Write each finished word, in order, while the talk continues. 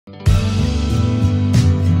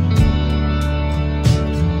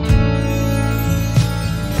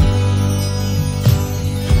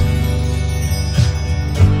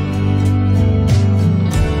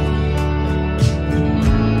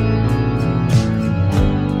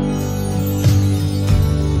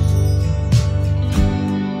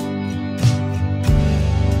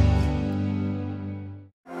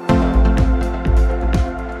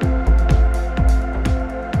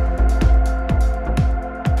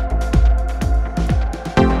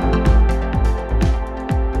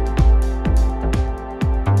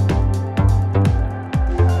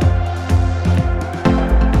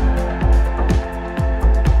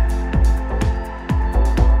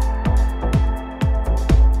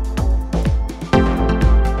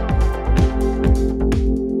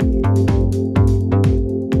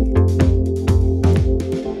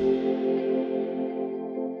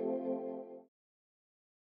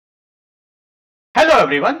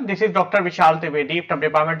everyone, this is Dr. Vishal Trivedi from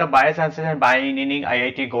Department of Biosciences and Bioengineering,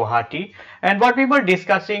 IIT Guwahati. And what we were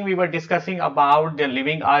discussing about the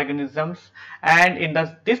living organisms, and in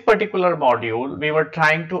this particular module, we were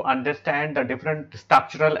trying to understand the different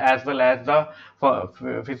structural as well as the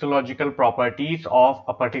physiological properties of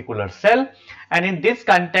a particular cell. And in this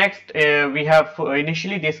context, we have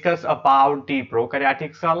initially discussed about the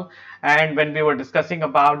prokaryotic cell, and when we were discussing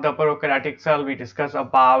about the prokaryotic cell, we discussed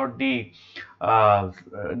about the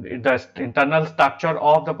internal structure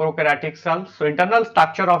of the prokaryotic cell. So internal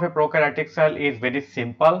structure of a prokaryotic cell is very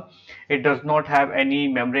simple. It does not have any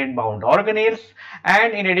membrane bound organelles,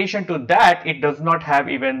 and in addition to that, it does not have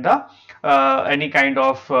even the any kind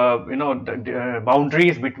of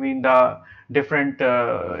boundaries between the different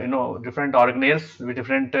different organelles with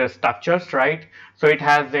different structures, right? So it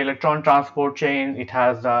has the electron transport chain, it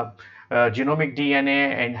has the genomic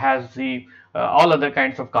DNA, and has the all other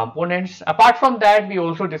kinds of components. Apart from that, we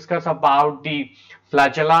also discuss about the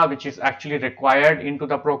flagella, which is actually required into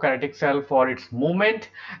the prokaryotic cell for its movement,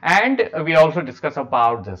 and we also discuss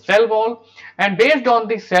about the cell wall. And based on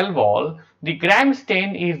the cell wall, the gram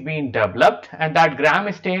stain is being developed, and that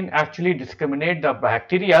gram stain actually discriminate the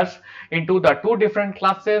bacteria into the two different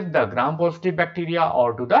classes, the gram positive bacteria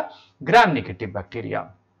or to the gram negative bacteria.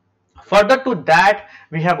 Further to that,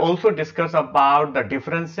 we have also discussed about the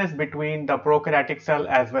differences between the prokaryotic cell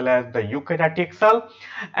as well as the eukaryotic cell,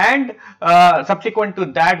 and subsequent to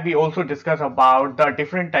that, we also discuss about the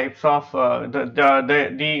different types of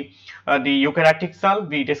the eukaryotic cell.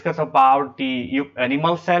 We discuss about the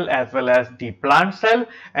animal cell as well as the plant cell,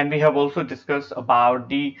 and we have also discussed about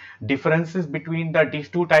the differences between these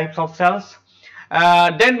two types of cells.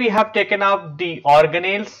 Then we have taken up the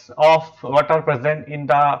organelles of what are present in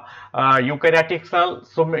the eukaryotic cell.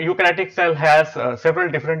 So eukaryotic cell has several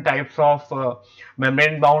different types of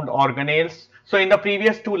membrane bound organelles. So in the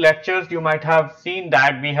previous two lectures, you might have seen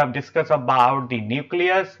that we have discussed about the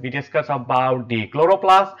nucleus, we discussed about the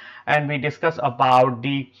chloroplast, and we discussed about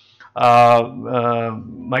the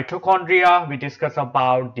mitochondria, we discussed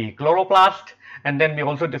about the chloroplast. And then we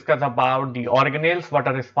also discuss about the organelles, what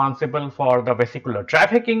are responsible for the vesicular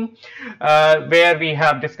trafficking, where we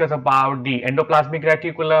have discussed about the endoplasmic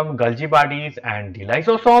reticulum, Golgi bodies, and the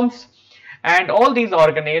lysosomes. And all these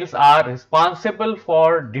organelles are responsible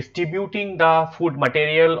for distributing the food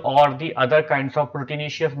material or the other kinds of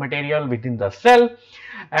proteinaceous material within the cell.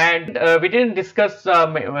 And we didn't discuss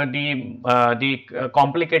the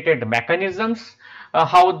complicated mechanisms,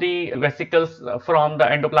 how the vesicles from the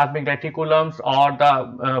endoplasmic reticulums or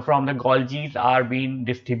the from the Golgis are being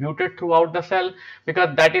distributed throughout the cell,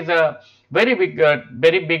 because that is a very big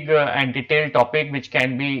and detailed topic which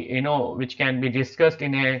can be discussed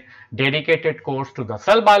in a dedicated course to the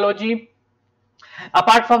cell biology.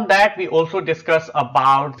 Apart from that, we also discuss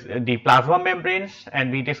about the plasma membranes,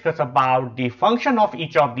 and we discuss about the function of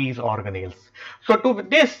each of these organelles. So to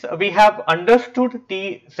this, we have understood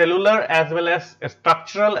the cellular as well as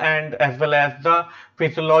structural and as well as the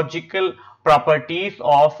physiological properties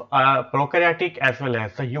of prokaryotic as well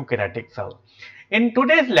as the eukaryotic cell. In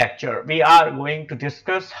today's lecture, we are going to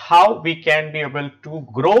discuss how we can be able to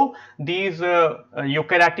grow these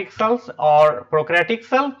eukaryotic cells or prokaryotic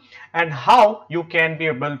cell, and how you can be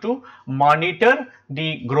able to monitor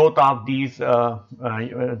the growth of these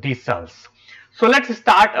cells. So let's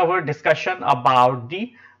start our discussion about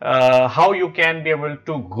the how you can be able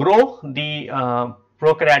to grow the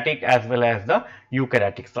prokaryotic as well as the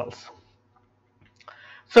eukaryotic cells.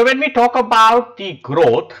 So when we talk about the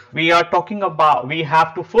growth, we have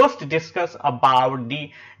to first discuss about the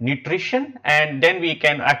nutrition, and then we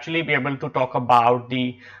can actually be able to talk about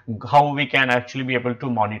how we can actually be able to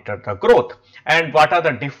monitor the growth, and what are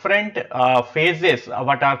the different phases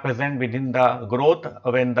what are present within the growth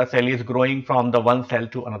when the cell is growing from the one cell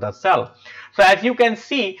to another cell. So as you can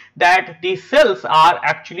see that the cells are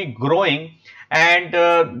actually growing, and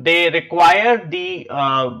they require the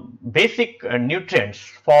basic nutrients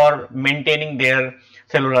for maintaining their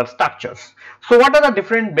cellular structures. So what are the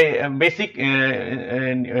different basic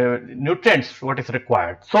nutrients what is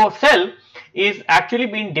required? So cell is actually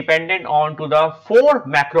being dependent on to the 4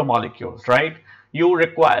 macromolecules, right?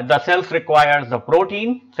 The cells requires the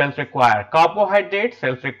protein, cells require carbohydrates,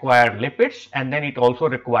 cells require lipids, and then it also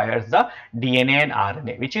requires the DNA and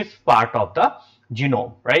RNA, which is part of the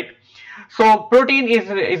genome, right? So protein is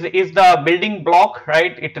the building block,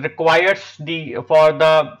 right? It requires for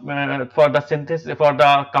the synthesis, for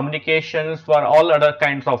the communications, for all other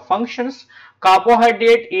kinds of functions.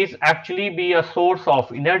 Carbohydrate is actually be a source of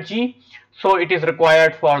energy. So it is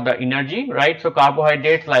required for the energy, right? So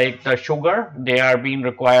carbohydrates like the sugar, they are being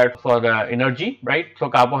required for the energy, right? So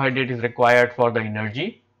carbohydrate is required for the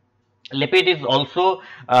energy. Lipid is also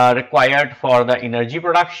required for the energy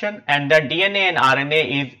production, and the DNA and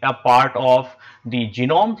RNA is a part of the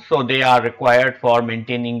genome, so they are required for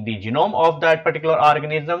maintaining the genome of that particular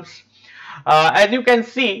organisms. As you can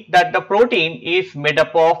see that the protein is made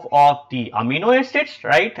up of the amino acids,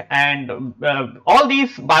 right? And all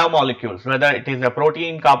these biomolecules, whether it is a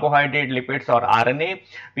protein, carbohydrate, lipids or RNA,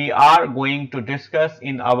 we are going to discuss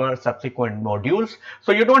in our subsequent modules.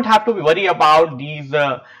 So you don't have to worry about these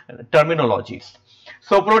terminologies.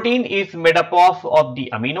 So protein is made up of the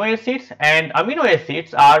amino acids, and amino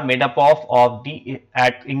acids are made up of the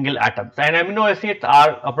single atoms, and amino acids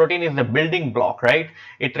are, a protein is the building block, right?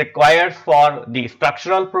 It requires for the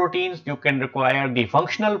structural proteins, you can require the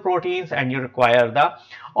functional proteins, and you require the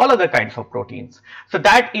all other kinds of proteins. So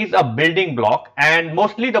that is a building block, and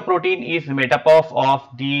mostly the protein is made up of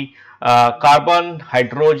the carbon,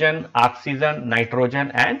 hydrogen, oxygen,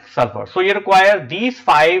 nitrogen and sulfur. So you require these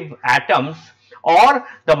 5 atoms or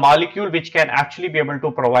the molecule which can actually be able to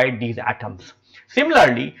provide these atoms.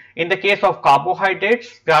 Similarly, in the case of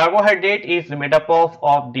carbohydrates, carbohydrate is made up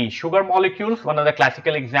of the sugar molecules. One of the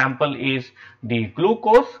classical example is the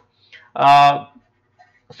glucose.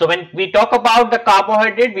 So when we talk about the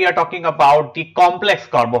carbohydrate, we are talking about the complex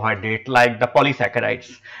carbohydrate like the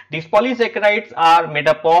polysaccharides. These polysaccharides are made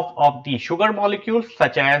up of the sugar molecules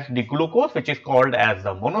such as the glucose, which is called as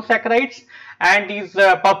the monosaccharides, and these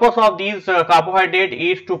purpose of these carbohydrate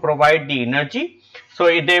is to provide the energy. So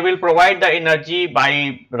they will provide the energy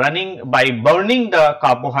by burning the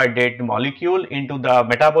carbohydrate molecule into the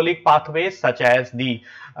metabolic pathways such as the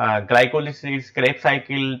glycolysis, Krebs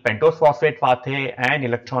cycle, pentose phosphate pathway and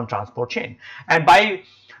electron transport chain.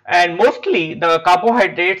 And mostly the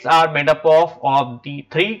carbohydrates are made up of the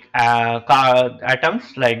 3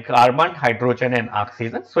 atoms like carbon, hydrogen and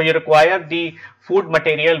oxygen. So you require the food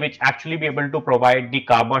material which actually be able to provide the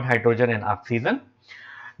carbon, hydrogen and oxygen.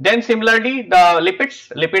 Then similarly the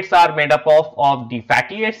lipids are made up of the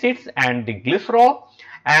fatty acids and the glycerol,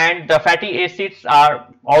 and the fatty acids are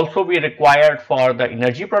also be required for the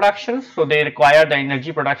energy production. So they require the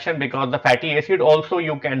energy production because the fatty acid also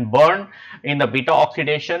you can burn in the beta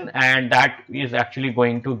oxidation, and that is actually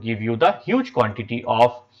going to give you the huge quantity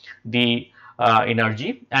of the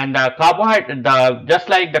energy. And just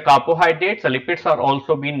like the carbohydrates, the lipids are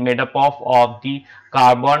also being made up of the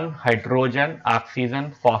carbon, hydrogen,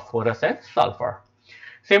 oxygen, phosphorus and sulfur.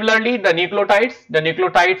 Similarly, the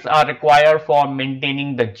nucleotides are required for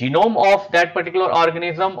maintaining the genome of that particular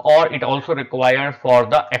organism, or it also requires for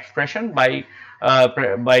the expression by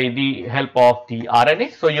the help of the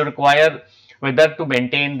RNA. So you require whether to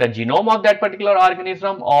maintain the genome of that particular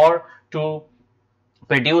organism or to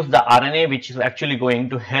produce the RNA, which is actually going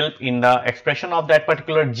to help in the expression of that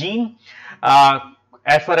particular gene.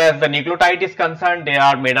 As far as the nucleotide is concerned, they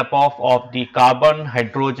are made up of the carbon,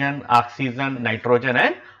 hydrogen, oxygen, nitrogen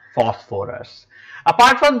and phosphorus.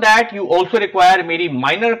 Apart from that, you also require very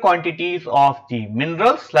minor quantities of the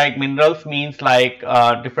minerals. Like minerals means like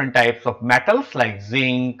different types of metals like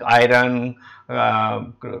zinc, iron,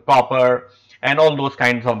 copper and all those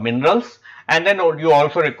kinds of minerals. And then you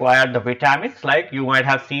also require the vitamins, like you might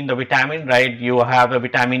have seen the vitamin, right? You have the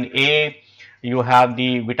vitamin A, you have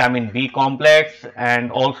the vitamin B complex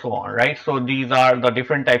and also on, right? So these are the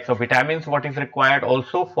different types of vitamins what is required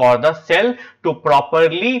also for the cell to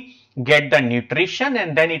properly get the nutrition,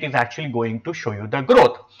 and then it is actually going to show you the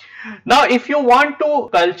growth. Now if you want to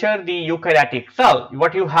culture the eukaryotic cell,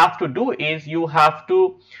 what you have to do is you have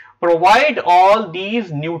to provide all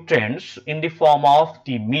these nutrients in the form of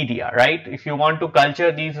the media, right? If you want to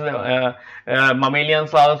culture these mammalian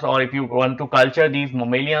cells, or if you want to culture these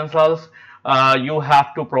mammalian cells, you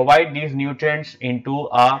have to provide these nutrients into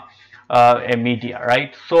a media,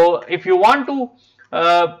 right? So if you want to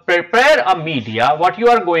prepare a media, what you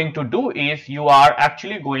are going to do is you are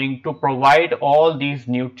actually going to provide all these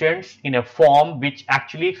nutrients in a form which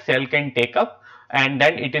actually cell can take up, and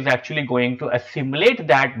then it is actually going to assimilate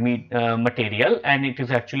that material, and it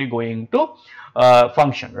is actually going to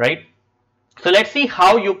function, right? So let's see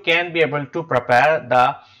how you can be able to prepare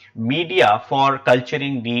the media for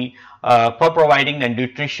culturing the for providing the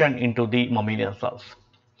nutrition into the mammalian cells.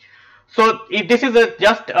 So this is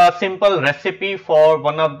just a simple recipe for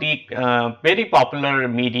one of the very popular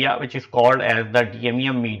media, which is called as the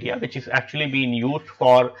DMEM media, which is actually being used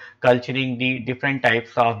for culturing the different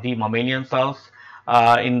types of the mammalian cells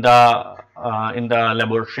in the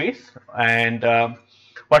laboratories. And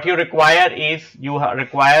what you require is you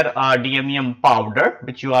require a DMEM powder,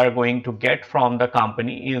 which you are going to get from the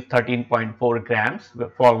company, is 13.4 grams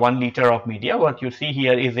for 1 liter of media. What you see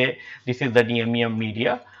here is this is the DMEM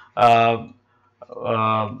media.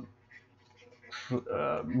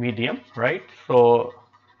 Medium, right? So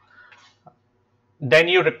then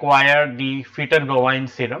you require the fetal bovine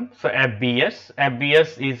serum, so FBS.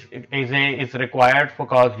 FBS is required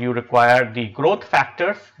because you require the growth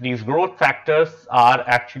factors. These growth factors are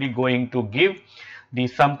actually going to give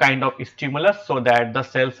some kind of stimulus so that the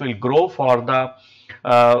cells will grow for the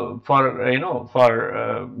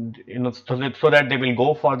so that they will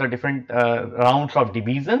go for the different rounds of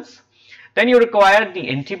divisions. Then you require the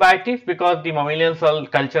antibiotics because the mammalian cell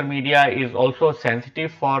culture media is also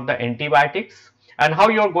sensitive for the antibiotics. And how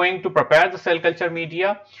you are going to prepare the cell culture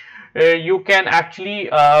media? You can actually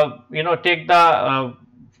take the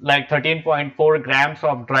like 13.4 grams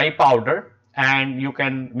of dry powder, and you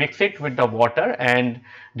can mix it with the water and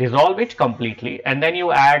dissolve it completely, and then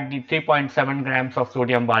you add the 3.7 grams of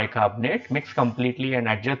sodium bicarbonate, mix completely and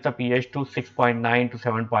adjust the pH to 6.9 to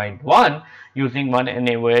 7.1 using 1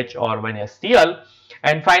 NaOH or 1 HCl,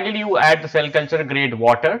 and finally you add the cell culture grade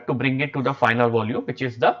water to bring it to the final volume, which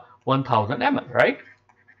is the 1000 ml, right?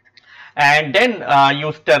 And then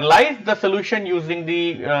you sterilize the solution using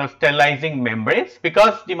the sterilizing membranes,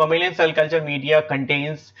 because the mammalian cell culture media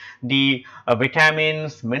contains the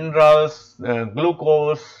vitamins, minerals,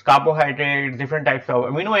 glucose, carbohydrates, different types of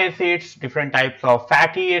amino acids, different types of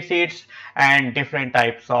fatty acids, and different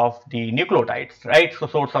types of the nucleotides, right? So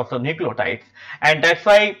source of the nucleotides, and that's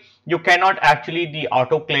why you cannot actually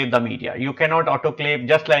autoclave the media. You cannot autoclave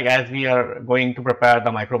just like as we are going to prepare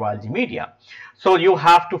the microbiology media. So you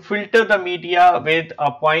have to filter the media with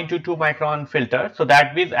a 0.22 micron filter. So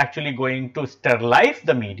that is actually going to sterilize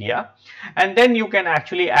the media, and then you can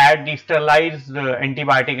actually add the sterilized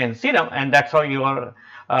antibiotic and serum, and that's how your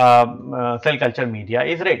cell culture media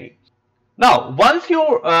is ready. Now, once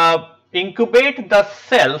you incubate the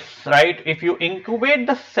cells, right? If you incubate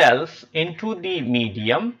the cells into the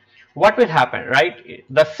medium, what will happen, right?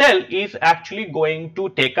 The cell is actually going to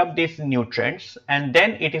take up these nutrients, and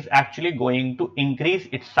then it is actually going to increase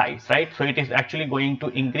its size, right? So it is actually going to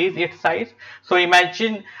increase its size. So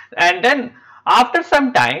imagine, and then after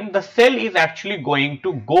some time the cell is actually going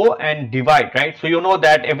to go and divide, right? So you know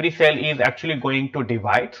that every cell is actually going to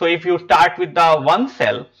divide. So if you start with the one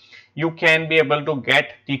cell, you can be able to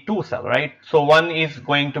get the two cell, right? So one is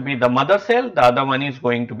going to be the mother cell, the other one is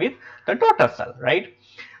going to be the daughter cell, right?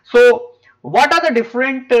 So what are the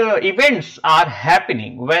different events are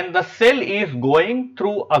happening when the cell is going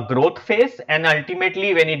through a growth phase, and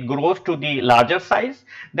ultimately when it grows to the larger size,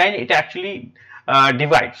 then it actually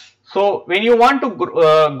divides. So when you want to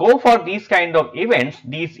go for these kind of events,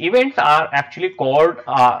 these events are actually called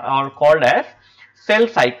as cell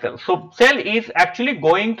cycle. So cell is actually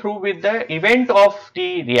going through with the event of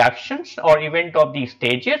the reactions or event of the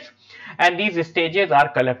stages, and these stages are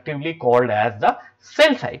collectively called as the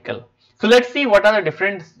cell cycle. So let's see what are the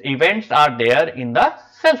different events are there in the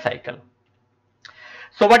cell cycle.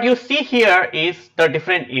 So what you see here is the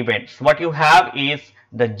different events. What you have is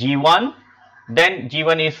the G1, then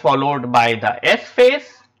G1 is followed by the S phase,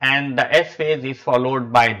 and the S phase is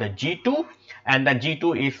followed by the G2, and the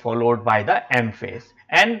G2 is followed by the M phase.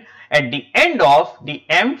 And at the end of the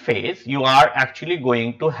M phase, you are actually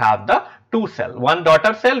going to have the two cell, one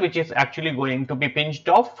daughter cell which is actually going to be pinched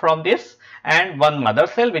off from this, and one mother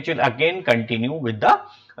cell which will again continue with the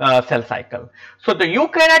cell cycle. So the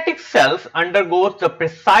eukaryotic cells undergoes the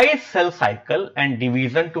precise cell cycle and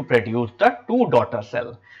division to produce the two daughter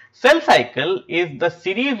cell. Cell cycle is the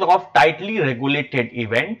series of tightly regulated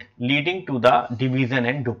event leading to the division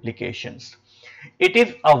and duplications. It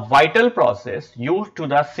is a vital process used to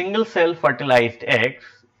the single cell fertilized eggs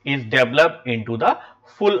is developed into the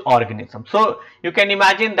full organism. So you can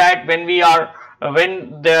imagine that when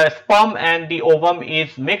the sperm and the ovum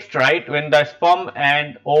is mixed, right? When the sperm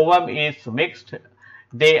and ovum is mixed,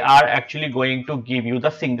 they are actually going to give you the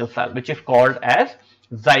single cell, which is called as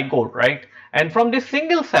zygote, right? And from this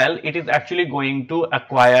single cell, it is actually going to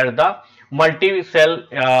acquire the multi-cell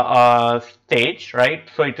stage, right?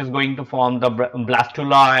 So it is going to form the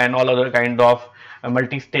blastula and all other kind of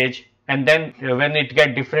multi-stage, and then when it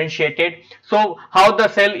get differentiated, so how the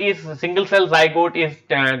cell is single cell zygote is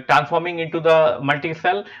transforming into the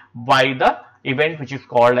multi-cell by the event which is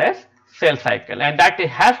called as cell cycle, and that it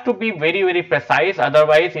has to be very, very precise,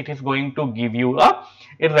 otherwise it is going to give you a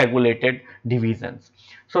irregulated divisions.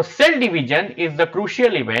 So cell division is the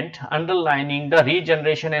crucial event underlining the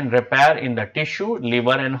regeneration and repair in the tissue,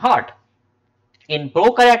 liver and heart. In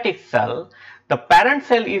prokaryotic cell, the parent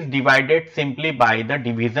cell is divided simply by the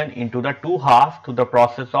division into the two halves through the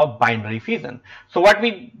process of binary fission. So what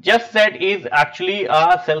we just said is actually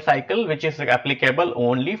a cell cycle which is applicable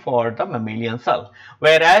only for the mammalian cell,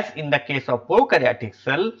 whereas in the case of prokaryotic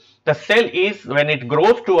cell, the cell is, when it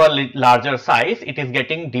grows to a larger size, it is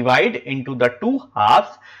getting divided into the two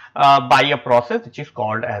halves by a process which is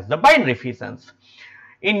called as the binary fissions.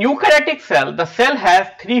 In eukaryotic cell, the cell has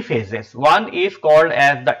three phases. One is called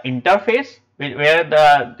as the interphase,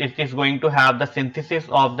 where it is going to have the synthesis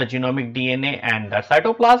of the genomic DNA and the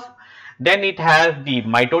cytoplasm. Then it has the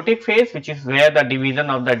mitotic phase, which is where the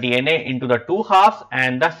division of the DNA into the two halves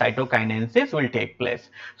and the cytokinesis will take place.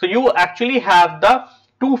 So you actually have the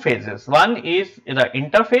two phases. One is the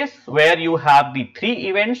interphase, where you have the three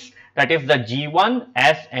events, that is the G1,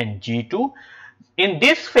 S and G2. In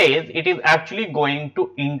this phase, it is actually going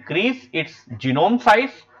to increase its genome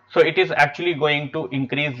size. So it is actually going to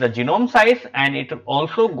increase the genome size, and it is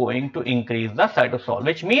also going to increase the cytosol,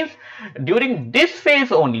 which means during this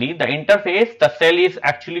phase only, the interphase, the cell is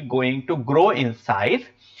actually going to grow in size.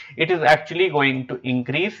 It is actually going to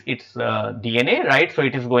increase its DNA, right? So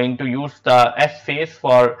it is going to use the S phase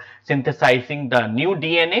for synthesizing the new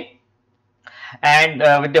DNA. And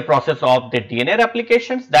with the process of the DNA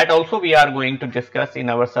replications, that also we are going to discuss in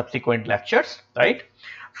our subsequent lectures, right?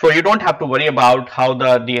 So you don't have to worry about how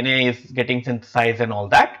the DNA is getting synthesized and all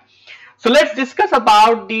that. So let's discuss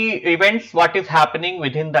about the events, what is happening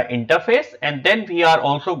within the interphase, and then we are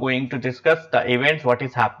also going to discuss the events, what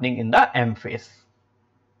is happening in the M phase.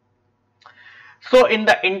 So in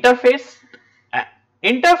the interphase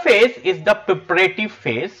is the preparative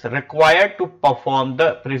phase required to perform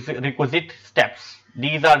the requisite steps.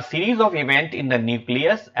 These are series of events in the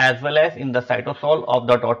nucleus as well as in the cytosol of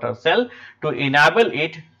the daughter cell to enable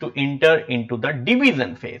it to enter into the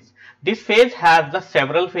division phase. This phase has the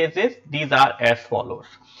several phases. These are as follows.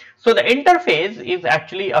 So the interphase is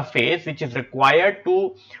actually a phase which is required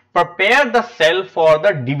to prepare the cell for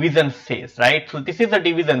the division phase, right? So this is the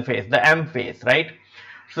division phase, the M phase, right?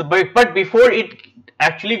 So but before it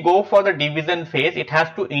actually go for the division phase, it has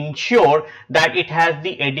to ensure that it has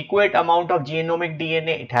the adequate amount of genomic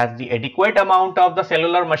DNA, it has the adequate amount of the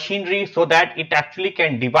cellular machinery, so that it actually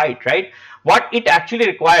can divide, right? What it actually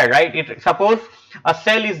requires, right? Suppose a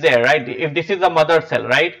cell is there, right? If this is a mother cell,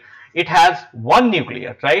 right? It has one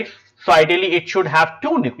nucleus, right? So ideally it should have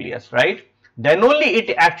two nucleus, right? Then only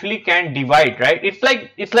it actually can divide, right? It's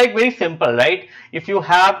like very simple, right? If you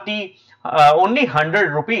have the only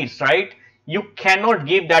 100 rupees, right? You cannot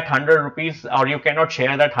give that 100 rupees, or you cannot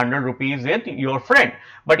share that 100 rupees with your friend.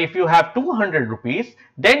 But if you have 200 rupees,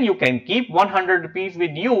 then you can keep 100 rupees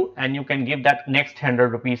with you, and you can give that next 100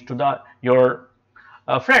 rupees to your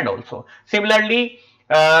friend also. Similarly,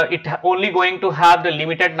 it only going to have the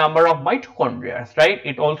limited number of mitochondria, right?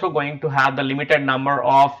 It also going to have the limited number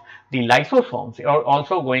of the lysosomes, or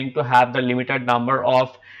also going to have the limited number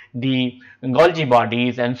of the Golgi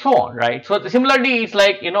bodies and so on, right? So similarly, it's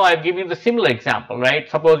like, you know, I've given you the similar example, right?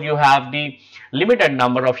 Suppose you have the limited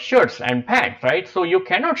number of shirts and pants, right? So you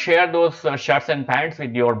cannot share those shirts and pants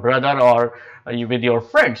with your brother or with your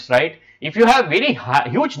friends, right? If you have very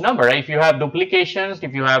huge number, right? If you have duplications,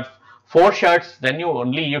 if you have 4 shirts, then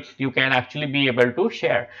you can actually be able to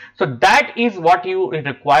share. So that is what you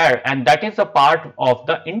require, and that is a part of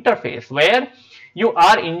the interphase, where you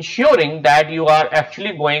are ensuring that you are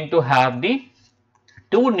actually going to have the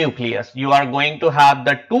 2 nucleus. You are going to have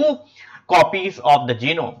the 2 copies of the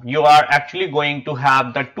genome. You are actually going to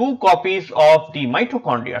have the 2 copies of the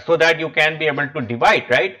mitochondria, so that you can be able to divide,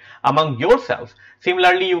 right, among yourselves.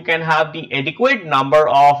 Similarly, you can have the adequate number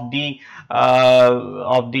of the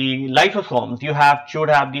lysosomes. You should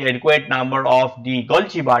have the adequate number of the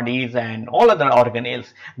Golgi bodies and all other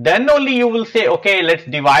organelles. Then only you will say, okay, let's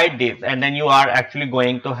divide this, and then you are actually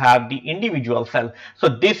going to have the individual cell. So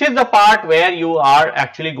this is the part where you are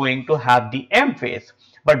actually going to have the M phase.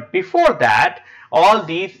 But before that, all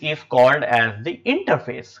these is called as the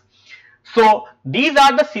interphase. So these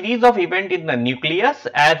are the series of events in the nucleus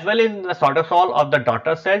as well in the cytosol of the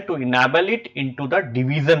daughter cell to enable it into the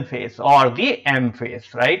division phase or the M phase,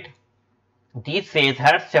 right? These phase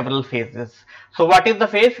has several phases. So what is the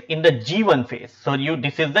phase? In the G1 phase. So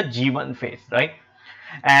this is the G1 phase, right?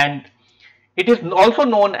 And it is also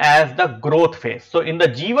known as the growth phase. So in the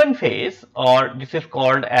G1 phase, or this is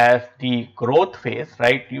called as the growth phase,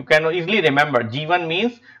 right? You can easily remember G1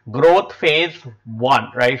 means growth phase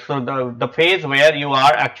 1, right? So the phase where you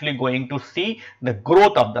are actually going to see the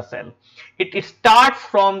growth of the cell. It starts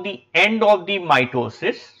from the end of the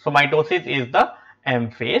mitosis. So mitosis is the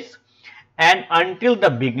M phase. and until the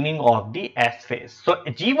beginning of the S phase. So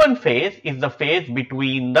G1 phase is the phase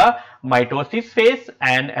between the mitosis phase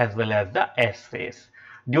and as well as the S phase.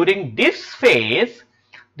 During this phase,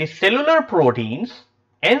 the cellular proteins,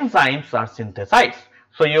 enzymes are synthesized.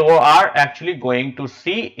 So you are actually going to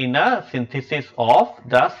see in a synthesis of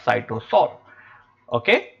the cytosol.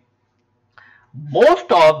 Okay.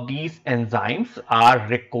 Most of these enzymes are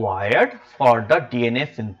required for the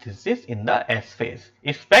DNA synthesis in the S phase.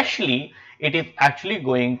 Especially, it is actually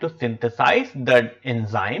going to synthesize the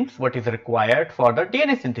enzymes what is required for the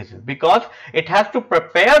DNA synthesis, because it has to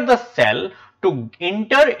prepare the cell to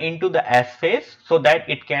enter into the S phase so that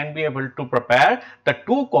it can be able to prepare the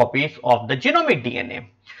 2 copies of the genomic DNA.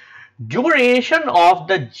 Duration of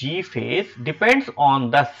the G phase depends on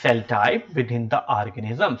the cell type within the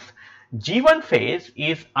organisms. G1 phase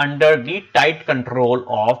is under the tight control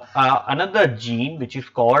of another gene which is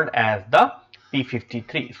called as the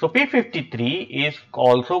P53. So P53 is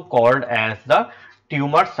also called as the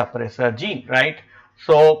tumor suppressor gene, right?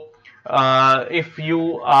 So if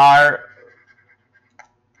you are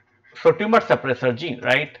tumor suppressor gene,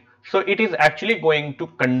 right? So it is actually going to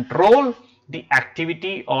control the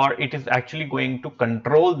activity, or it is actually going to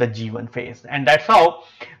control the G1 phase, and that's how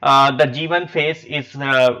the G1 phase is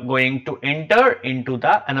going to enter into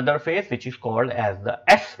the another phase which is called as the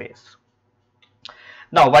S phase.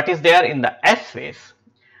 Now what is there in the S phase?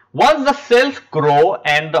 Once the cells grow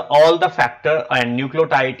and all the factor and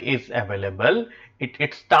nucleotide is available,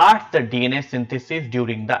 it starts the DNA synthesis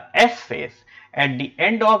during the S phase. At the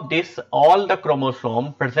end of this, all the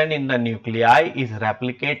chromosome present in the nuclei is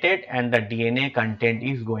replicated and the DNA content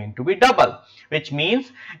is going to be double, which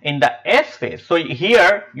means in the S phase. So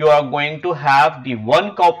here you are going to have the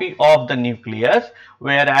 1 copy of the nucleus,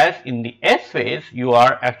 whereas in the S phase you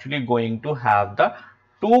are actually going to have the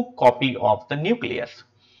 2 copy of the nucleus.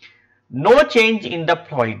 No change in the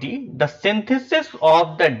ploidy. The synthesis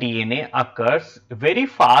of the DNA occurs very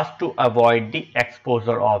fast to avoid the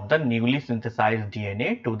exposure of the newly synthesized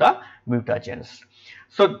DNA to the mutagens.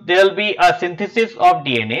 So there will be a synthesis of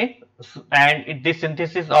DNA, and this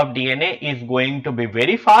synthesis of DNA is going to be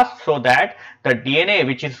very fast, so that the DNA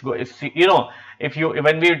which is,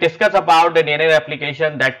 when we discuss about the DNA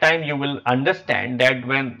replication, that time you will understand that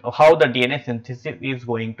how the DNA synthesis is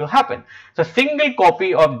going to happen. So single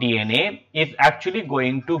copy of DNA is actually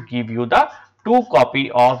going to give you the 2 copy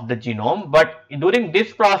of the genome, but during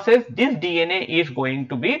this process this DNA is going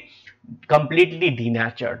to be completely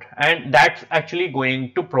denatured, and that's actually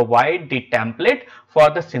going to provide the template for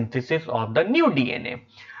the synthesis of the new DNA.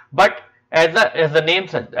 But as the name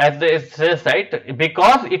says, right,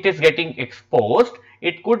 because it is getting exposed,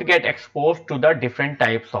 it could get exposed to the different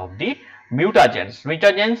types of the mutagens.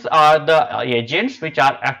 Mutagens are the agents which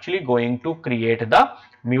are actually going to create the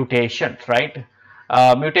mutations, right?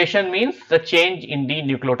 Mutation means the change in the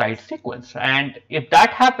nucleotide sequence, and if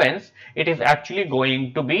that happens, it is actually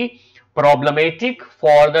going to be problematic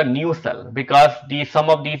for the new cell, because some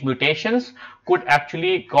of these mutations could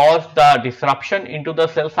actually cause the disruption into the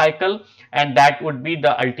cell cycle, and that would be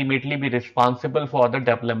ultimately be responsible for the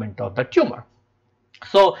development of the tumor.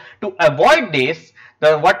 So to avoid this,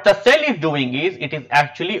 what the cell is doing is it is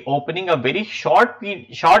actually opening a very short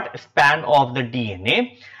span of the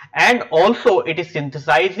DNA, and also it is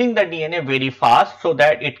synthesizing the DNA very fast so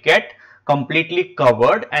that it get completely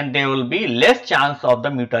covered, and there will be less chance of the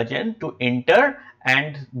mutagen to enter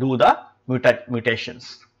and do the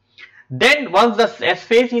mutations. Then once the S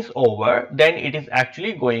phase is over, then it is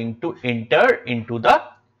actually going to enter into the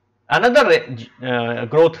another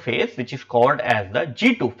growth phase which is called as the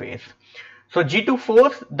G2 phase. So G2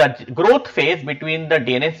 phase, the growth phase between the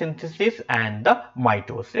DNA synthesis and the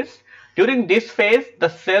mitosis. During this phase, the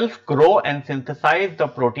cells grow and synthesize the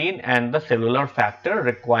protein and the cellular factor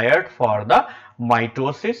required for the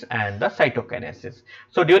mitosis and the cytokinesis.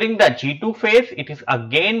 So during the G2 phase, it is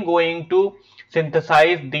again going to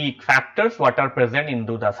synthesize the factors what are present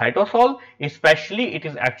into the cytosol. Especially, it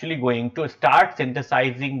is actually going to start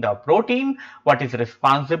synthesizing the protein what is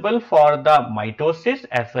responsible for the mitosis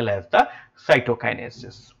as well as the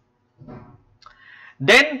cytokinesis.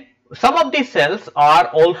 Then some of these cells are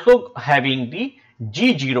also having the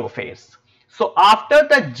G0 phase. So after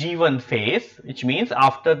the G1 phase, which means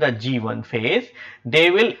after the G1 phase,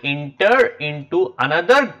 they will enter into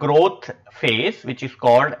another growth phase which is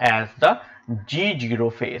called as the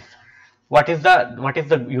G0 phase. What is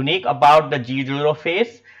the unique about the G0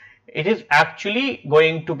 phase? It is actually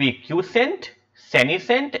going to be quiescent,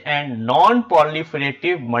 senescent and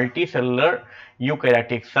non-proliferative multicellular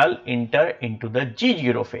eukaryotic cell enter into the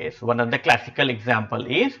G0 phase. One of the classical example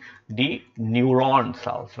is the neuron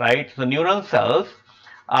cells, right? So neuron cells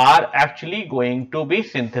are actually going to be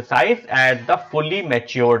synthesized as the fully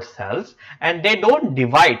matured cells, and they don't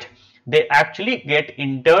divide. They actually get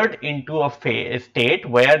entered into a phase state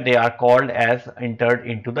where they are called as entered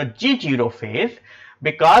into the G0 phase,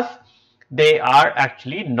 because they are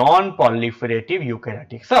actually non-proliferative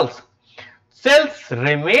eukaryotic cells. Cells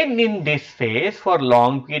remain in this phase for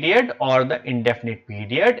long period or the indefinite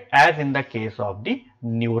period, as in the case of the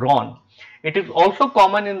neuron. It is also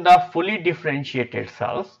common in the fully differentiated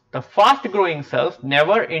cells. The fast growing cells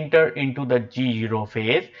never enter into the G0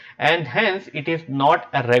 phase, and hence it is not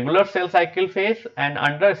a regular cell cycle phase, and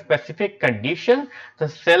under specific conditions the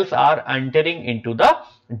cells are entering into the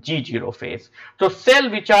G0 phase. So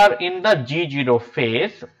cells which are in the G0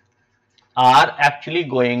 phase are actually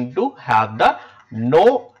going to have the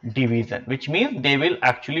no division, which means they will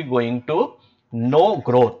actually going to no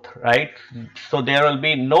growth, right? So there will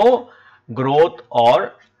be no growth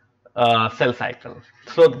or cell cycle.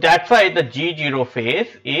 So that's why the G0 phase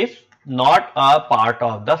is not a part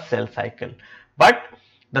of the cell cycle. But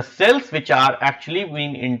the cells which are actually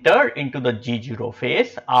being entered into the G0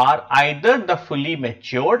 phase are either the fully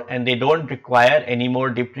matured and they don't require any more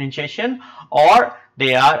differentiation, or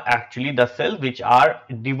they are actually the cells which are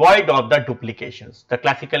devoid of the duplications. The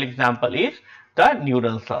classical example is the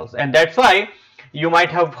neural cells, and that's why you might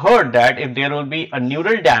have heard that if there will be a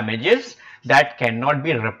neural damages, that cannot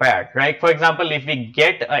be repaired, right? For example, if we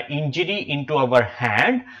get an injury into our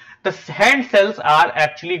hand, the hand cells are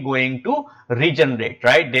actually going to regenerate,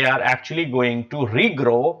 right? They are actually going to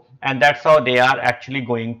regrow, and that's how they are actually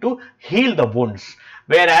going to heal the wounds.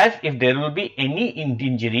 Whereas if there will be any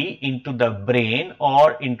injury into the brain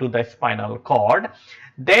or into the spinal cord,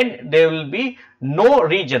 then there will be no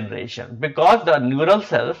regeneration, because the neural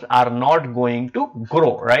cells are not going to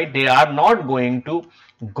grow, right? They are not going to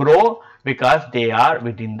grow because they are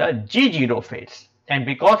within the G0 phase, and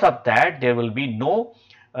because of that there will be no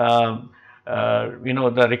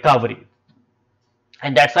the recovery,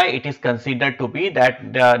 and that's why it is considered to be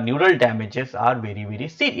that the neural damages are very, very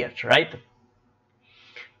serious, right?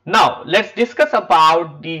 Now let's discuss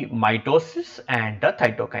about the mitosis and the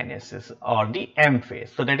cytokinesis, or the M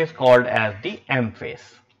phase. So that is called as the M phase.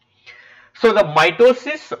 So the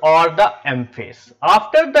mitosis or the M phase.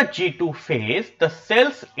 After the G2 phase, the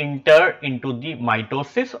cells enter into the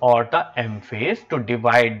mitosis or the M phase to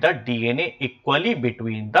divide the DNA equally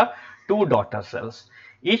between the two daughter cells.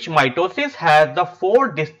 Each mitosis has the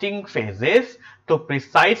 4 distinct phases to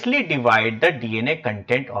precisely divide the DNA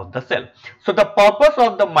content of the cell. So the purpose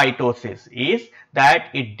of the mitosis is that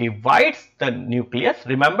it divides the nucleus.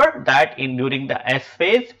 Remember that during the S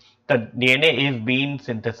phase, the DNA is being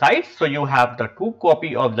synthesized, so you have the 2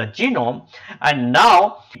 copy of the genome, and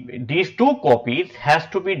now these 2 copies has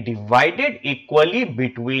to be divided equally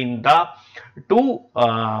between the 2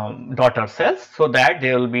 daughter cells, so that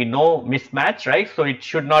there will be no mismatch, right? So it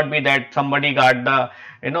should not be that somebody got the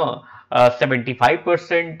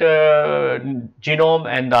 75% genome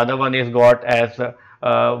and the other one is got as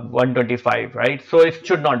 125, right? So it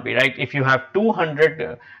should not be, right? If you have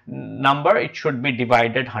 200 number, it should be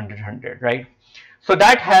divided 100, right? So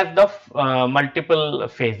that has the multiple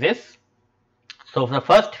phases. So the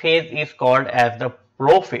first phase is called as the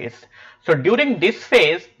prophase. So during this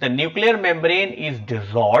phase, the nuclear membrane is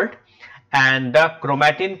dissolved and the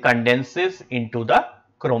chromatin condenses into the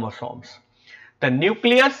chromosomes. The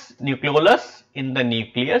nucleolus in the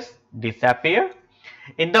nucleus disappear.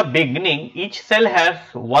 In the beginning, each cell has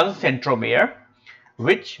 1 centromere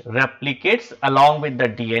which replicates along with the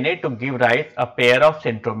DNA to give rise a pair of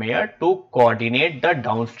centromere to coordinate the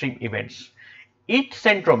downstream events. Each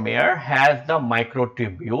centromere has the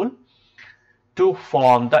microtubule to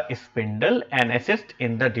form the spindle and assist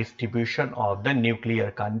in the distribution of the nuclear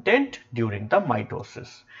content during the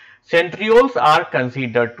mitosis. Centrioles are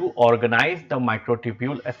considered to organize the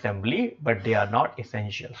microtubule assembly, but they are not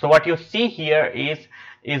essential. So what you see here is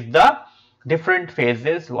the different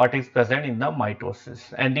phases what is present in the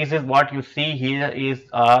mitosis, and this is what you see here is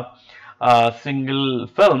a single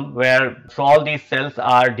film where so all these cells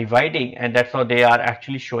are dividing, and that's how they are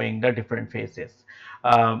actually showing the different phases.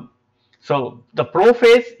 So the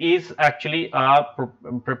prophase is actually a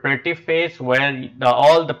preparative phase where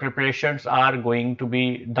all the preparations are going to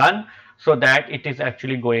be done so that it is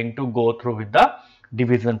actually going to go through with the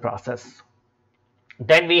division process.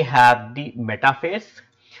 Then we have the metaphase.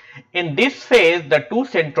 In this phase, the 2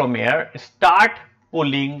 centromere start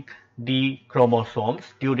pulling the chromosomes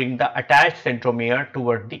during the attached centromere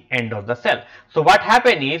toward the end of the cell. So what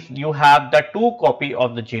happens is you have the two copies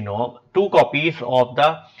of the genome, two copies of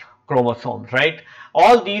the chromosomes, right?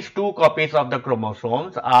 All these two copies of the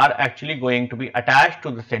chromosomes are actually going to be attached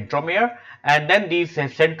to the centromere, and then these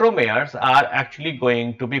centromeres are actually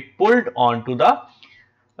going to be pulled onto the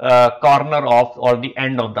corner of or the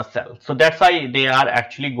end of the cell. So that's why they are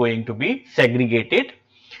actually going to be segregated.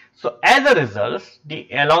 So as a result,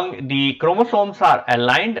 the chromosomes are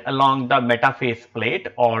aligned along the metaphase plate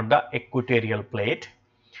or the equatorial plate,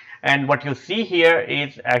 and what you see here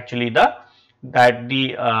is actually the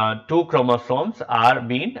two chromosomes are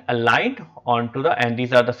being aligned onto the, and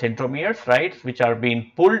these are the centromeres, right, which are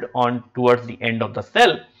being pulled on towards the end of the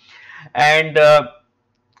cell. And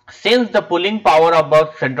since the pulling power of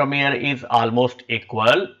both centromere is almost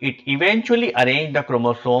equal, it eventually arranged the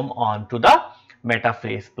chromosome onto the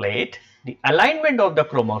metaphase plate. The alignment of the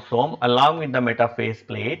chromosome along with the metaphase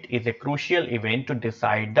plate is a crucial event to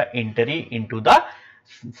decide the entry into the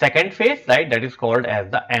second phase, right, that is called as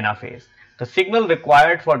the anaphase. The signal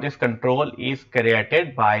required for this control is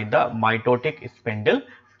created by the mitotic spindle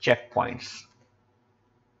checkpoints.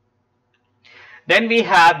 Then we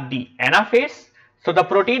have the anaphase. So the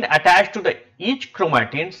protein attached to each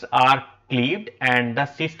chromatids are cleaved and the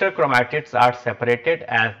sister chromatids are separated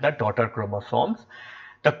as the daughter chromosomes.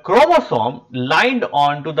 The chromosome lined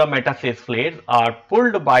onto the metaphase plates are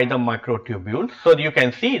pulled by the microtubules. So you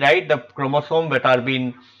can see, right, the chromosomes that are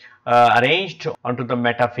being arranged onto the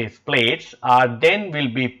metaphase plates are then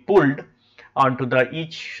will be pulled onto the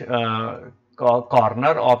each corner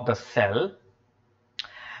of the cell,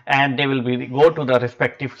 and they will go to the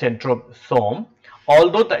respective centrosome.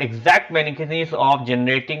 Although the exact mechanism of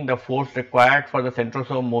generating the force required for the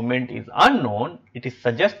centrosome movement is unknown, it is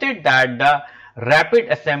suggested that the rapid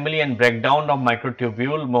assembly and breakdown of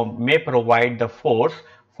microtubule may provide the force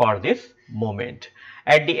for this movement.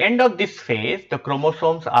 At the end of this phase, the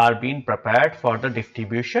chromosomes are being prepared for the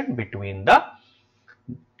distribution between the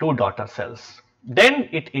two daughter cells. Then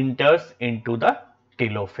it enters into the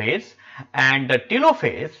telophase, and the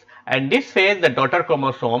telophase, and this phase the daughter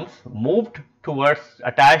chromosomes moved towards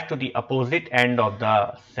attached to the opposite end of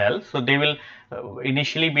the cell. So they will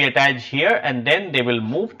initially be attached here, and then they will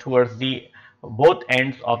move towards the both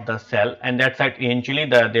ends of the cell, and that's why eventually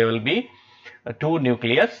there will be two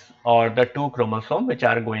nucleus or the two chromosome which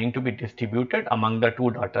are going to be distributed among the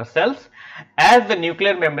two daughter cells. As the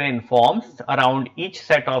nuclear membrane forms around each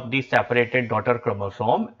set of the separated daughter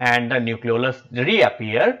chromosome and the nucleolus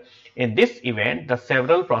reappear, in this event the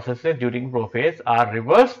several processes during prophase are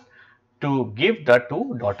reversed to give the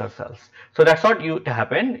two daughter cells. So that's what you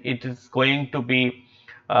happen. It is going to be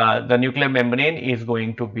the nuclear membrane is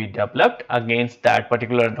going to be developed against that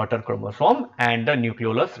particular daughter chromosome, and the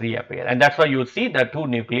nucleolus reappear, and that's why you see the two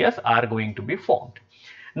nucleus are going to be formed.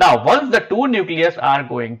 Now once the two nucleus are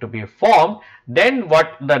going to be formed, then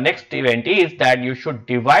what the next event is that you should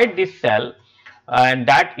divide this cell, and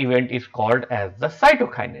that event is called as the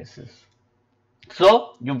cytokinesis.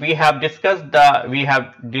 So we have discussed we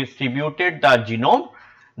have distributed the genome.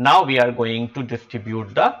 Now we are going to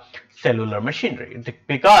distribute the cellular machinery,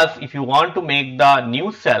 because if you want to make the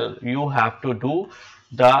new cell, you have to do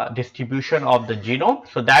the distribution of the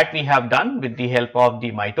genome. So that we have done with the help of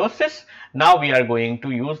the mitosis. Now we are going to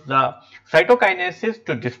use the cytokinesis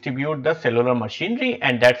to distribute the cellular machinery,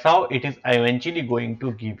 and that's how it is eventually going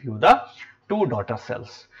to give you the two daughter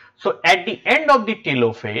cells. So at the end of the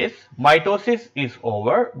telophase, mitosis is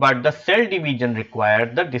over, but the cell division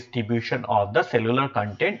requires the distribution of the cellular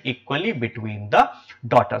content equally between the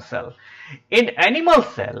daughter cell. In animal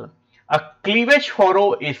cell, a cleavage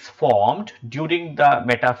furrow is formed during the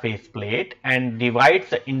metaphase plate and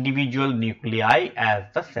divides the individual nuclei as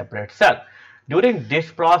the separate cell. During this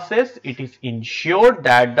process, it is ensured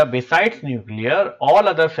that besides nuclear, all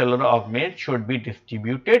other cellular augments should be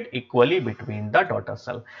distributed equally between the daughter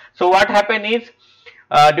cell. So what happens is,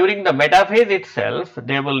 during the metaphase itself,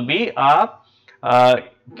 there will be a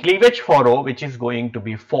cleavage furrow which is going to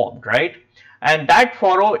be formed, right? And that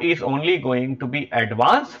furrow is only going to be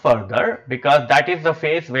advanced further, because that is the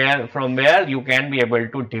phase from where you can be able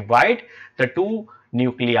to divide the two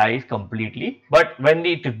nuclei completely. But when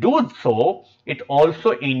it do so, it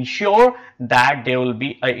also ensure that there will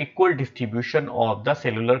be an equal distribution of the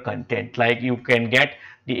cellular content. Like you can get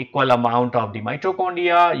the equal amount of the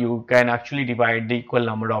mitochondria, you can actually divide the equal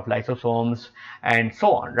number of lysosomes, and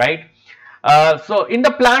so on, right? So in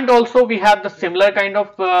the plant also we have the similar kind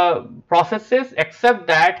of processes, except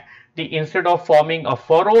that instead of forming a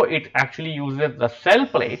furrow, it actually uses the cell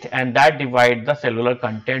plate, and that divides the cellular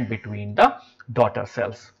content between the daughter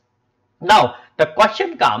cells. Now, the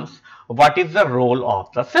question comes, what is the role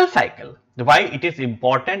of the cell cycle? Why it is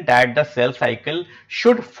important that the cell cycle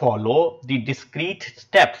should follow the discrete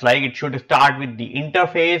steps, like it should start with the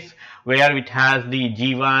interphase where it has the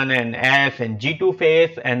G1 and S and G2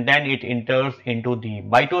 phase, and then it enters into the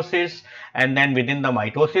mitosis, and then within the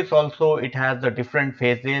mitosis also it has the different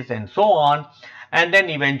phases and so on. And then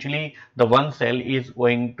eventually the one cell is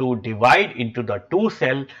going to divide into the two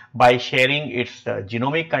cell by sharing its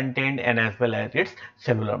genomic content and as well as its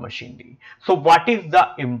cellular machinery. So what is the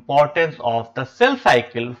importance of the cell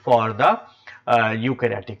cycle for the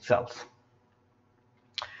eukaryotic cells?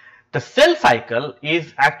 The cell cycle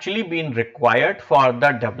is actually being required for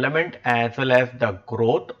the development as well as the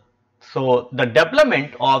growth. So the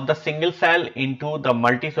development of the single cell into the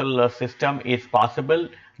multicellular system is possible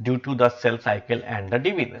due to the cell cycle and the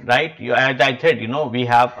division, right? As I said, we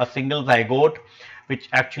have a single zygote which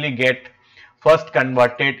actually get first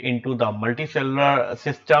converted into the multicellular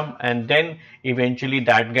system, and then eventually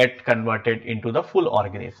that get converted into the full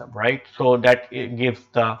organism, right? So that gives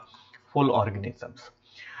the full organisms.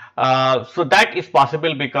 So that is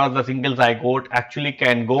possible because the single zygote actually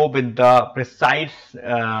can go with the precise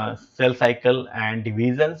cell cycle and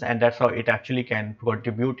divisions, and that's how it actually can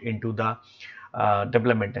contribute into the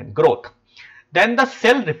development and growth. Then the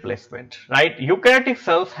cell replacement, right? Eukaryotic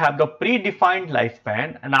cells have the predefined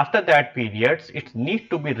lifespan, and after that periods, it needs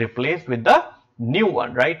to be replaced with the new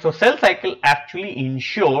one, right? So cell cycle actually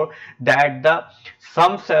ensure that the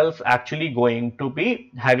some cells actually going to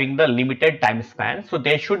be having the limited time span, so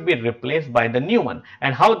they should be replaced by the new one.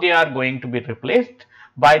 And how they are going to be replaced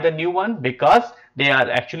by the new one? Because they are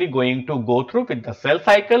actually going to go through with the cell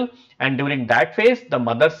cycle, and during that phase the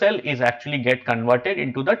mother cell is actually get converted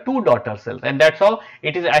into the two daughter cells, and that's how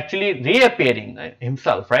it is actually reappearing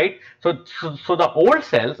himself, right? So the old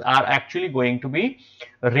cells are actually going to be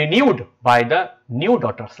renewed by the new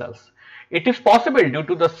daughter cells. It is possible due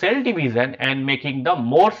to the cell division and making the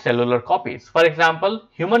more cellular copies. For example,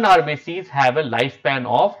 human RBCs have a lifespan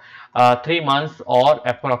of 3 months or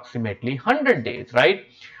approximately 100 days, right?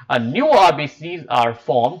 New RBCs are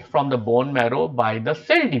formed from the bone marrow by the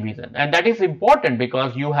cell division, and that is important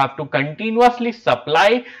because you have to continuously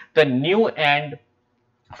supply the new and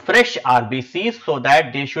fresh RBCs so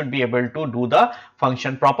that they should be able to do the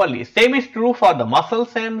function properly. Same is true for the muscle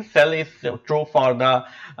cell is true for the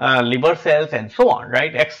liver cells and so on,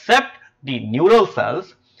 right? Except the neural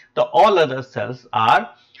cells, the all other cells are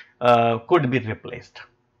could be replaced.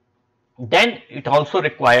 Then it also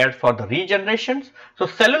required for the regenerations. So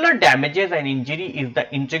cellular damages and injury is the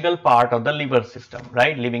integral part of the liver system,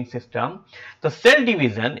 right? Living system. The cell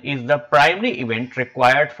division is the primary event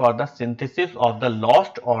required for the synthesis of the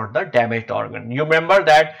lost or the damaged organ. You remember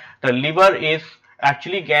that the liver is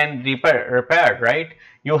actually can repaired, right?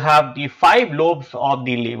 You have the 5 lobes of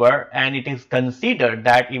the liver, and it is considered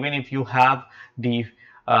that even if you have the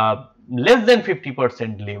less than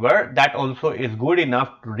 50% liver, that also is good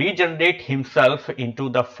enough to regenerate himself into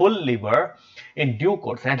the full liver in due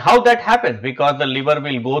course. And how that happens? Because the liver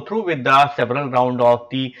will go through with the several round of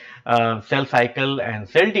the cell cycle and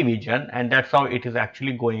cell division, and that's how it is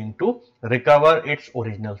actually going to recover its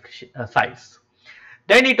original size.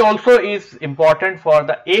 Then it also is important for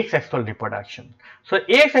the asexual reproduction. So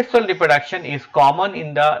asexual reproduction is common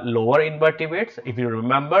in the lower invertebrates. If you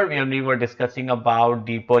remember, when we were discussing about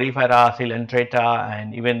the Porifera, Coelenterata,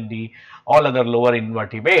 and even the all other lower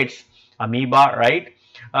invertebrates, amoeba, right?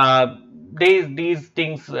 These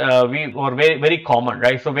things we were very common,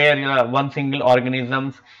 right? So where one single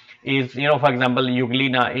organisms is, for example,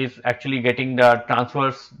 Euglena is actually getting the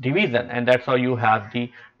transverse division, and that's how you have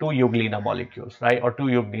the 2 Euglena molecules, right, or 2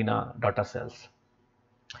 Euglena daughter cells.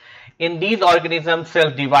 In these organisms,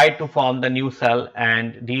 cells divide to form the new cell,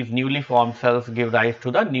 and these newly formed cells give rise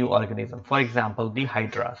to the new organism. For example, the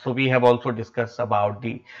Hydra. So we have also discussed about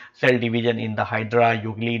the cell division in the Hydra,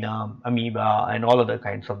 Euglena, amoeba, and all other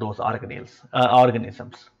kinds of those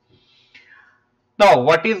organisms. Now,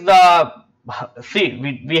 what is the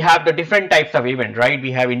we have the different types of event, right?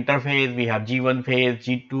 We have interphase, we have G1 phase,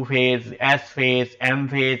 G2 phase, S phase, M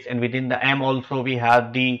phase, and within the M also we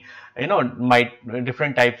have the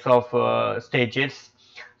different types of stages.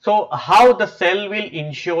 So how the cell will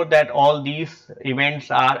ensure that all these events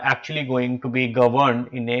are actually going to be governed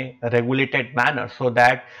in a regulated manner, so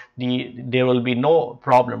that there will be no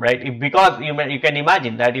problem, right? Because you can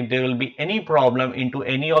imagine that if there will be any problem into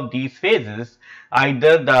any of these phases,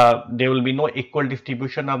 either there will be no equal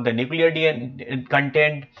distribution of the nuclear DNA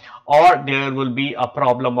content, or there will be a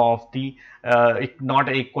problem of the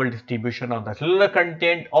not equal distribution of the cellular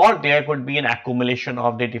content, or there could be an accumulation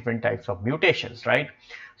of the different types of mutations, right?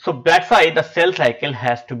 So that's why the cell cycle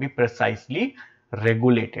has to be precisely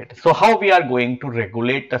regulated. So how we are going to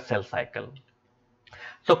regulate the cell cycle?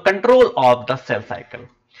 So control of the cell cycle.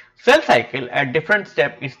 Cell cycle at different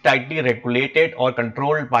steps is tightly regulated or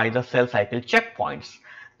controlled by the cell cycle checkpoints.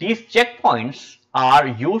 These checkpoints are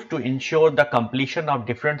used to ensure the completion of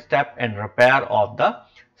different steps and repair of the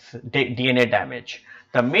DNA damage.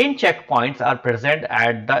 The main checkpoints are present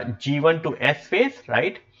at the G1 to S phase,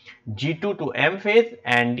 right? G2 to M phase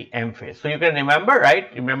and the M phase. So you can remember,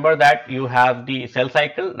 right? Remember that you have the cell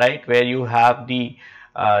cycle, right? Where you have the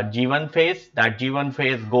G1 phase, that G1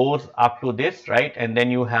 phase goes up to this, right? And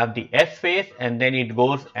then you have the S phase, and then it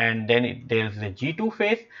goes, and then there is the G2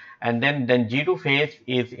 phase, and then G2 phase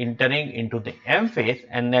is entering into the M phase,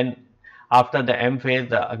 and then after the M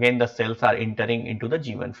phase, again the cells are entering into the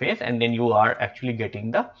G1 phase, and then you are actually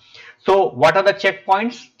getting the. So what are the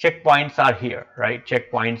checkpoints? Checkpoints are here, right?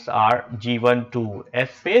 Checkpoints are G1 to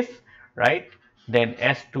S phase, right? Then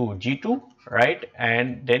S to G2, right?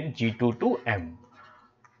 And then G2 to M.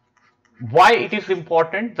 Why it is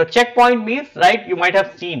important? The checkpoint means, right, you might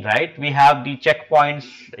have seen, right, we have the checkpoints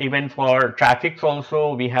even for traffic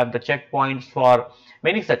also, we have the checkpoints for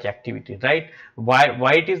many such activities, right?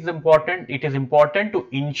 Why it is important? It is important to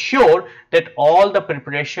ensure that all the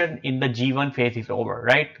preparation in the G1 phase is over,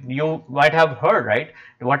 right? You might have heard, right,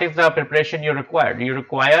 what is the preparation you require? You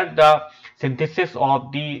require the synthesis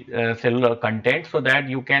of the cellular content so that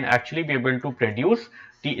you can actually be able to produce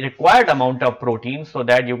the required amount of protein so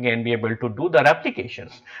that you can be able to do the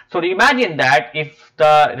replications. So imagine that if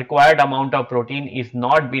the required amount of protein is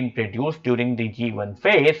not being produced during the G1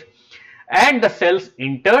 phase and the cells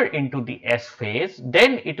enter into the S phase,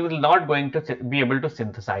 then it will not going to be able to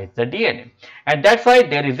synthesize the DNA. And that's why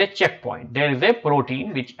there is a checkpoint. There is a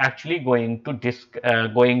protein which actually going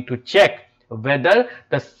to check whether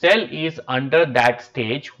the cell is under that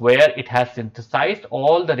stage where it has synthesized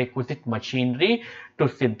all the requisite machinery to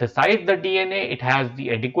synthesize the DNA, it has the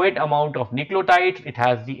adequate amount of nucleotides, it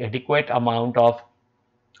has the adequate amount of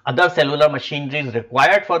other cellular machineries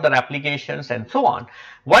required for the replications and so on.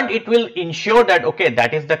 Once it will ensure that, okay,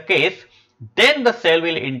 that is the case, then the cell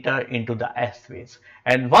will enter into the S phase.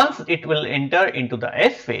 And once it will enter into the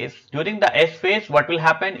S phase, during the S phase, what will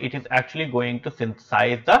happen? It is actually going to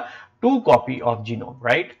synthesize the 2 copy of genome,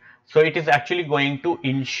 right? So it is actually going to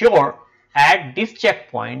ensure at this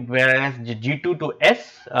checkpoint, whereas G2 to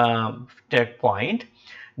S checkpoint,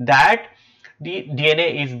 that the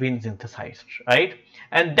DNA is being synthesized, right?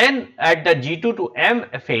 And then at the G2 to M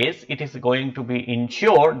phase, it is going to be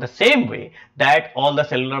ensured the same way that all the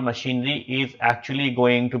cellular machinery is actually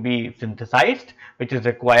going to be synthesized, which is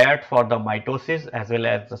required for the mitosis as well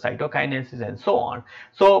as the cytokinesis and so on.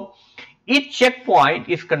 So each checkpoint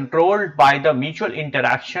is controlled by the mutual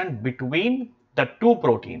interaction between the 2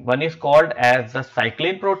 proteins. One is called as the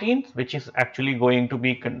cyclin proteins, which is actually going to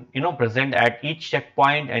be present at each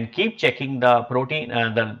checkpoint and keep checking the protein,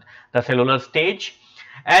 the cellular stage.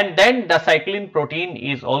 And then the cyclin protein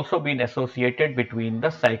is also been associated between the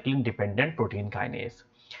cyclin dependent protein kinase.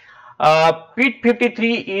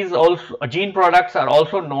 P53 is also gene products are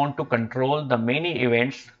also known to control the many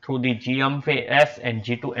events through the GM-S and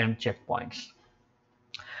G2M checkpoints.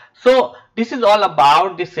 So this is all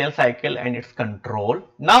about the cell cycle and its control.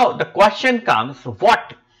 Now the question comes,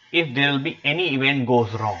 what if there will be any event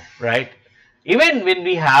goes wrong, right? Even when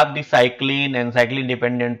we have the cyclin and cyclin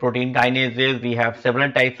dependent protein kinases, we have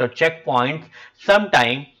several types of checkpoints.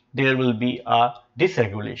 Sometimes there will be a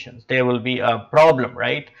dysregulation, there will be a problem,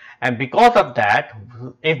 right? And because of that,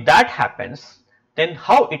 if that happens, then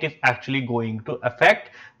how it is actually going to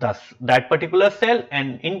affect that particular cell,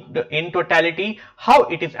 and in totality, how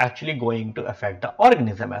it is actually going to affect the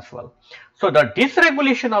organism as well. So the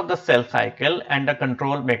dysregulation of the cell cycle and the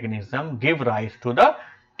control mechanism give rise to the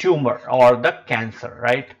tumor or the cancer,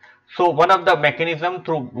 right? So one of the mechanism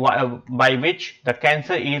by which the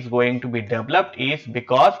cancer is going to be developed is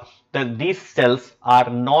because these cells are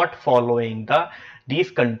not following these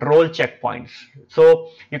control checkpoints.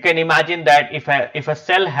 So you can imagine that if a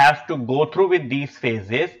cell has to go through with these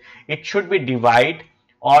phases, it should be divide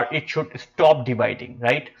or it should stop dividing,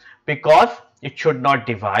 right? Because it should not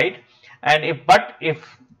divide. And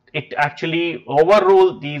if it actually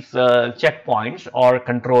overrule these checkpoints or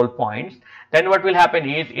control points, then what will happen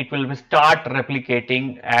is it will start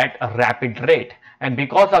replicating at a rapid rate, and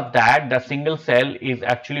because of that, the single cell is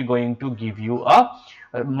actually going to give you a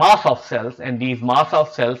mass of cells, and these mass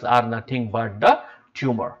of cells are nothing but the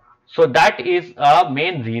tumor. So that is a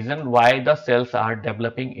main reason why the cells are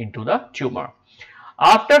developing into the tumor.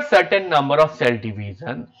 After certain number of cell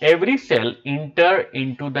division, every cell enter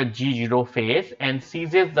into the G0 phase and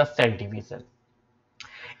ceases the cell division.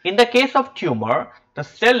 In the case of tumor, the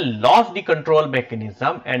cell lost the control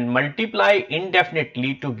mechanism and multiply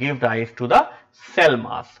indefinitely to give rise to the cell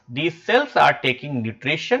mass. These cells are taking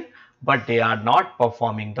nutrition, but they are not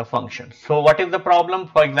performing the function. So what is the problem?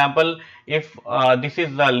 For example, if this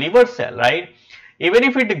is the liver cell, right? Even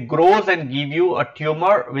if it grows and give you a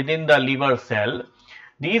tumor within the liver cell,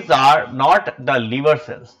 these are not the liver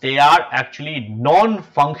cells. They are actually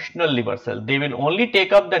non-functional liver cells. They will only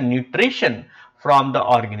take up the nutrition from the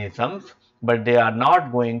organisms, but they are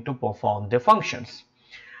not going to perform the functions.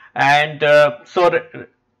 And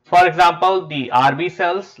for example, the RB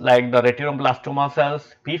cells like the retinoblastoma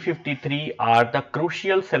cells, P53 are the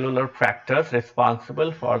crucial cellular factors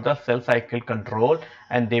responsible for the cell cycle control,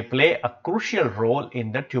 and they play a crucial role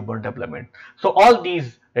in the tumor development. So all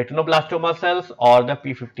these retinoblastoma cells or the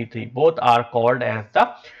P53 both are called as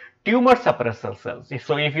the tumor suppressor cells.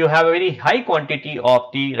 So if you have a very high quantity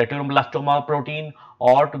of the retinoblastoma protein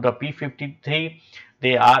or to the P53,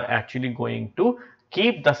 they are actually going to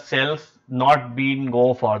keep the cells not being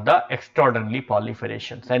go for the extraordinary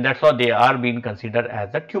proliferations, and that's why they are being considered as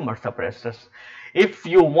the tumor suppressors. If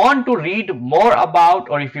you want to read more about,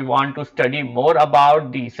 or if you want to study more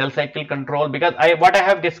about the cell cycle control, because what I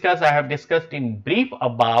have discussed in brief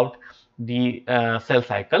about the cell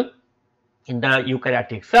cycle in the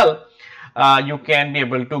eukaryotic cell, you can be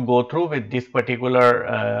able to go through with this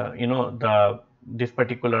particular this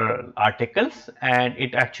particular articles, and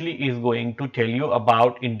it actually is going to tell you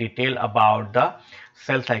about in detail about the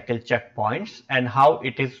cell cycle checkpoints and how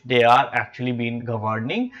it is they are actually been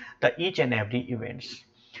governing the each and every events.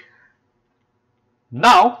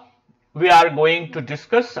 Now we are going to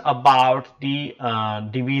discuss about the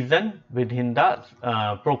division within the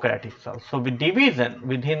prokaryotic cell. So with division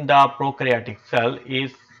within the prokaryotic cell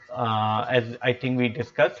is as I think we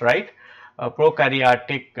discussed, right?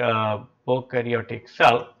 Prokaryotic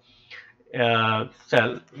cell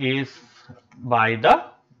is by the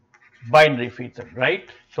binary fission, right?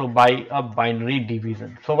 So by a binary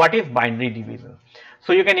division. So what is binary division?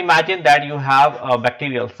 So you can imagine that you have a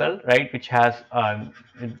bacterial cell, right, which has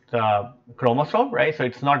the chromosome, right? So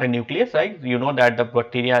it's not a nucleus, right? You know that the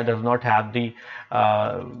bacteria does not have the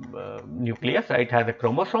nucleus, right? It has a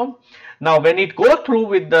chromosome. Now when it goes through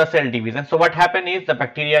with the cell division, so what happens is the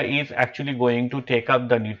bacteria is actually going to take up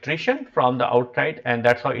the nutrition from the outside, and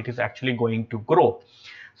that's how it is actually going to grow.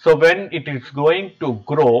 So when it is going to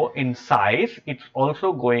grow in size, it's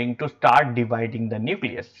also going to start dividing the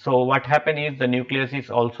nucleus. So what happens is the nucleus is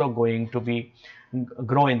also going to be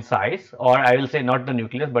grow in size, or I will say not the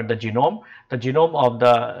nucleus but the genome. The genome of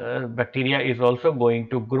the bacteria is also going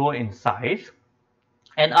to grow in size,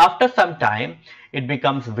 and after some time it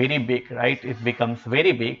becomes very big, right? It becomes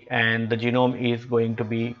very big and the genome is going to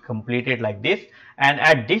be completed like this, and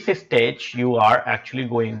at this stage you are actually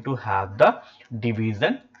going to have the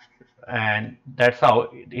division, and that's how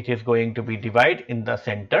it is going to be divided in the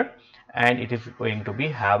center, and it is going to be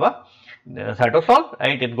have a cytosol,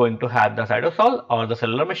 right? It's going to have the cytosol or the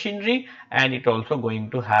cellular machinery, and it also going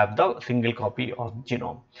to have the single copy of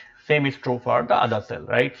genome. Same is true for the other cell,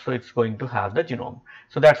 right? So it's going to have the genome.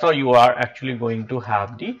 So that's how you are actually going to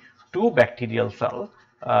have the two bacterial cells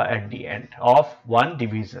at the end of one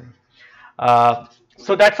division.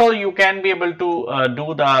 So that's how you can be able to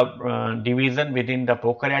do the division within the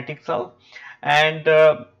prokaryotic cell. And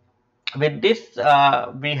with this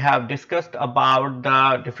we have discussed about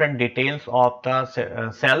the different details of the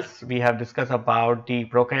cells. We have discussed about the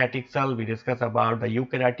prokaryotic cell, we discussed about the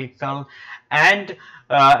eukaryotic cell, and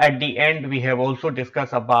at the end we have also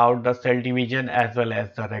discussed about the cell division as well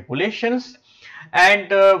as the regulations.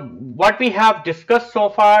 And what we have discussed so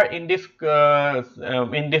far in this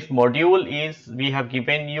module is we have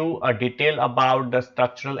given you a detail about the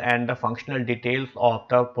structural and the functional details of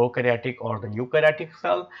the prokaryotic or the eukaryotic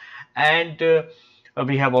cell, and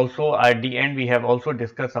we have also at the end we have also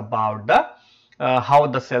discussed about the how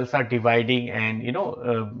the cells are dividing and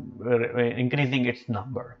increasing its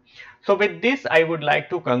number. So with this I would like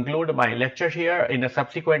to conclude my lecture here. In a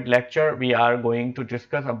subsequent lecture we are going to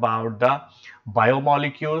discuss about the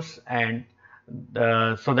biomolecules, and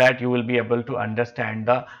so that you will be able to understand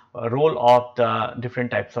the role of the different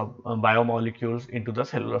types of biomolecules into the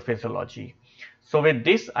cellular physiology. So with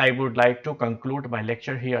this I would like to conclude my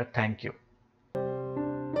lecture here. Thank you.